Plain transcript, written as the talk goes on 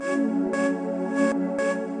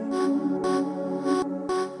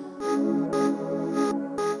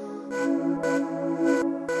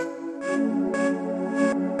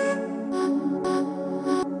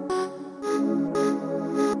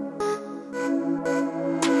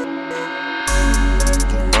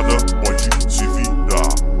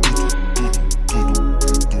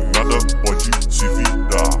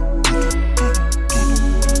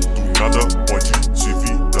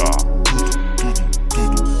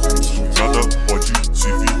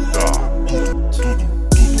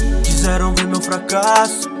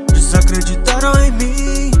fracasso, desacreditaram em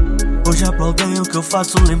mim. Hoje aplaudem o que eu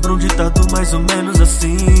faço, lembro um ditado mais ou menos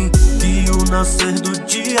assim: que o nascer do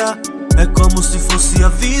dia é como se fosse a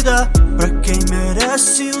vida. Pra quem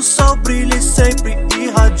merece, o sol brilha e sempre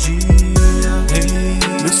irradia.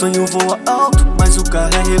 Meu sonho voa alto, mas o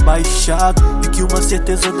carro é rebaixado. E que uma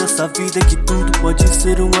certeza dessa vida é que tudo pode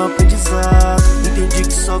ser um aprendizado. Entendi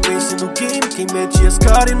que só vence no game quem mete as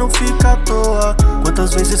caras e não fica à toa.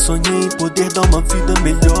 Quantas vezes sonhei em poder dar uma vida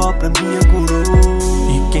melhor pra minha coroa.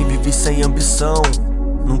 E quem vive sem ambição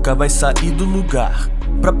nunca vai sair do lugar.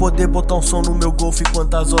 Pra poder botar um som no meu golfe,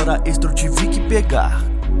 quantas horas extra eu tive que pegar.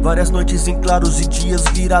 Várias noites em claros e dias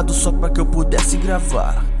virados só pra que eu pudesse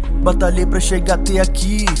gravar. Batalhei pra chegar até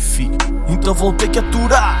aqui, fi, então vou ter que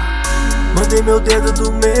aturar. Mandei meu dedo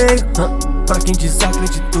do meio pra quem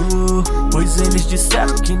desacreditou, pois eles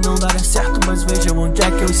disseram que não daria certo, mas vejam onde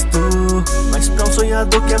é que eu estou. Mas pra um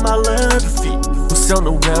sonhador que é malandro, fi, o céu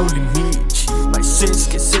não é o limite. Mas sem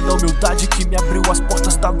esquecer da humildade que me abriu as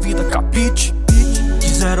portas da vida, capite?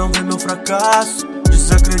 Quiseram ver meu fracasso,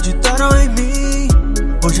 desacreditaram em mim.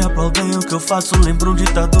 Hoje aplaudem o que eu faço, lembro um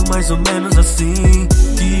ditado mais ou menos assim: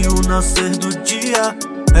 que o nascer do dia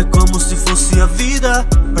é como se fosse a vida.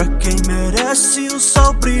 Pra quem merece, o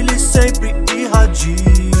sol brilha e sempre irradia.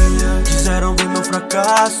 Quiseram ver meu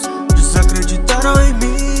fracasso, desacreditaram em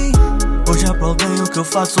mim. Hoje aplaudem o que eu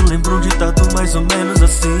faço, lembro um ditado mais ou menos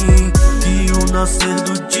assim: que o nascer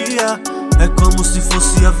do dia é como se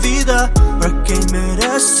fosse a vida. Pra quem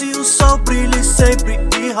merece, o sol brilha e sempre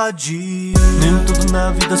irradia. Nem tudo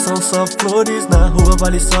na vida são só flores, na rua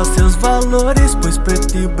vale só seus valores, pois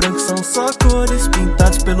preto e branco são só cores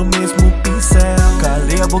pintados pelo mesmo pincel.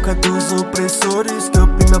 Calei a boca dos opressores, que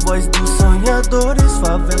oprime a voz dos sonhadores.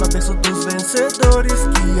 Favela, berço dos vencedores,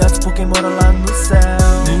 guiados por quem mora lá no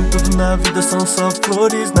céu. Nem tudo na vida são só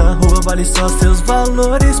flores, na rua vale só seus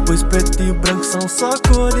valores, pois preto e branco são só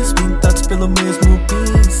cores pintados pelo mesmo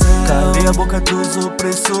pincel. Calei a boca dos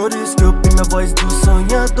opressores, que oprime a voz dos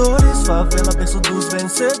sonhadores. Favela, berço dos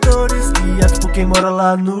vencedores, guiados por quem mora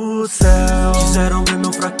lá no céu. Quiseram ver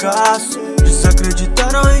meu fracasso,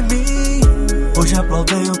 desacreditaram em mim. Hoje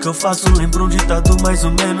aplaudem o que eu faço, lembro um ditado mais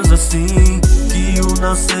ou menos assim: que o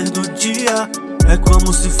nascer do dia é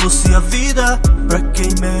como se fosse a vida. Pra quem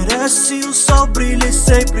merece, o sol brilha e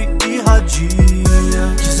sempre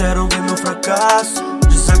irradia. Quiseram ver meu fracasso,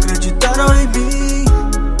 desacreditaram em mim.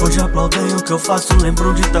 Hoje aplaudem o que eu faço, lembro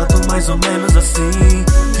um ditado mais ou menos assim: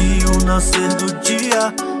 que o nascer do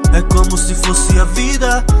dia é como se fosse a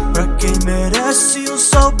vida. Pra quem merece, o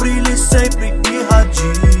sol brilha e sempre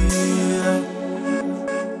irradia.